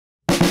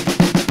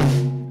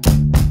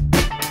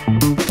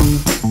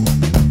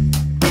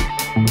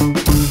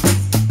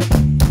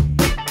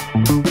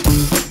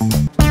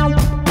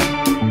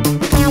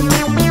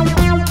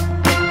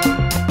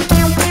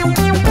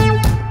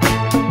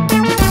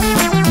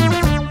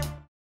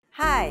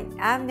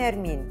am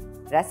Nermin,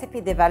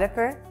 recipe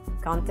developer,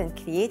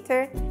 content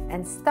creator,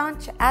 and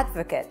staunch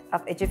advocate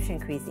of Egyptian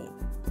cuisine.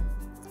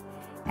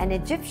 An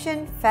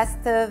Egyptian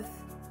festive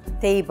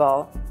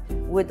table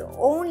would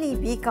only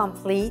be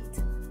complete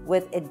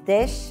with a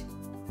dish,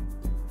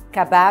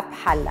 Kabab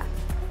Halla.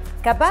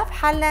 Kabab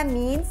Halla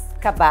means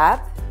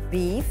kabab,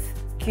 beef,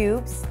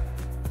 cubes.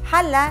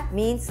 Halla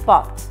means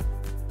pot.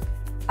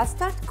 I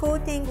start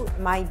coating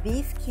my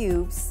beef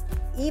cubes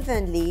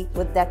evenly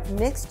with that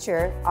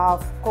mixture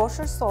of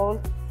kosher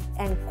salt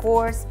and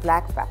coarse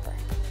black pepper.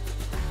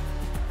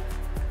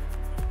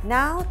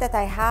 Now that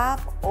I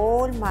have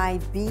all my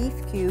beef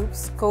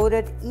cubes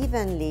coated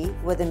evenly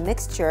with a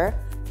mixture,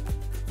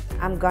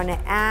 I'm gonna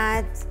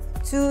add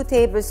 2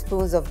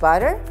 tablespoons of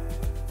butter,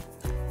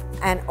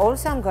 and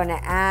also I'm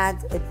gonna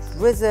add a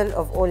drizzle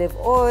of olive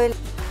oil,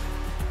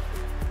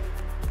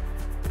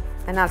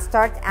 and I'll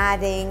start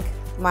adding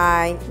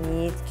my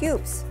meat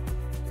cubes.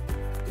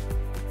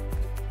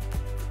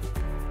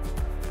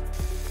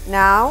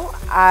 Now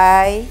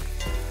I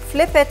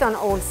flip it on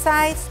all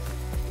sides.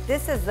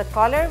 This is the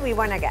color we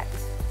want to get.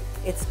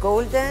 It's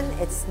golden,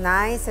 it's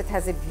nice, it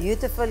has a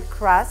beautiful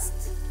crust.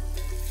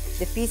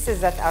 The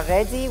pieces that are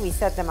ready, we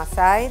set them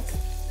aside.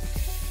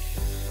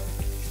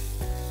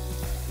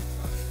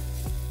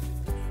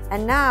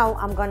 And now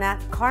I'm gonna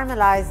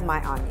caramelize my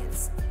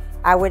onions.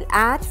 I will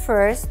add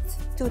first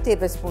 2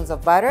 tablespoons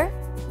of butter,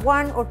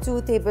 1 or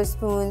 2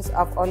 tablespoons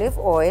of olive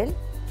oil.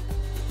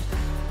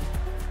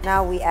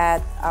 Now we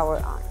add our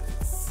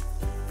onions.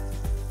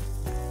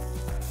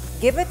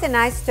 Give it a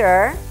nice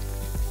stir.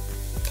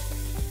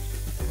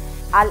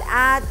 I'll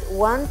add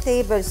 1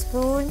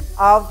 tablespoon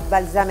of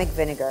balsamic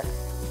vinegar.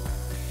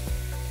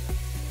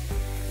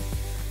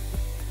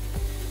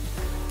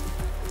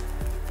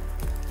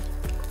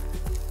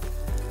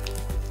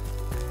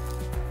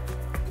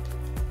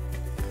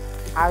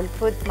 I'll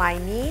put my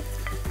meat.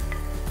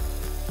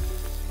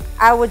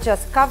 I will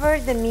just cover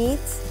the meat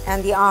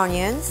and the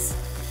onions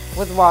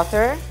with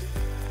water.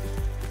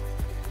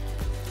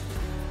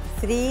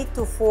 3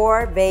 to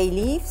 4 bay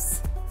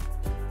leaves.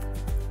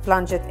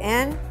 Plunge it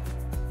in.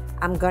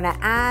 I'm gonna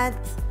add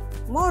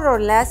more or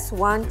less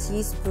 1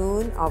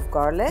 teaspoon of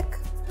garlic.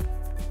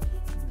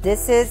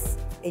 This is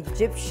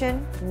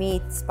Egyptian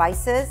meat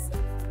spices.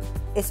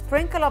 A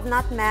sprinkle of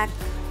nutmeg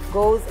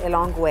goes a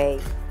long way,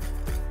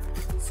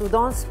 so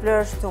don't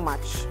splurge too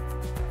much.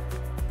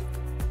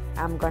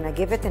 I'm gonna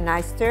give it a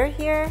nice stir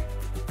here,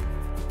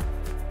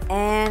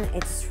 and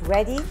it's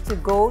ready to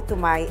go to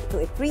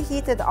a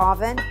preheated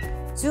oven,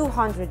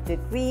 200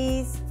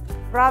 degrees,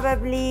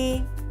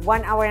 probably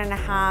 1 hour and a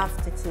half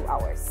to 2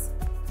 hours.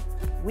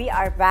 We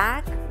are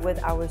back with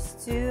our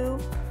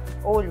stew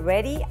all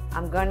ready.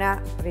 I'm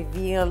gonna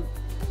reveal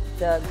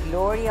the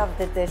glory of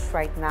the dish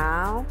right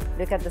now.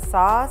 Look at the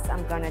sauce.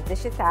 I'm gonna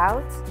dish it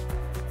out.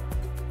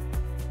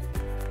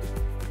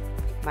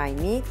 My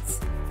meat.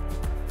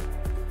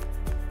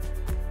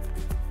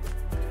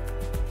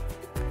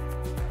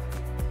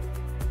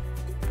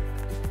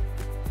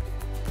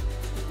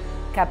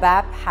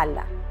 Kabab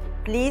Halla.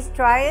 Please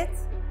try it.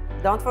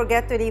 Don't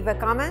forget to leave a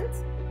comment,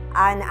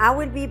 and I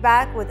will be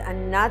back with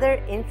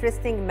another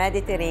interesting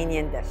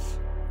Mediterranean dish.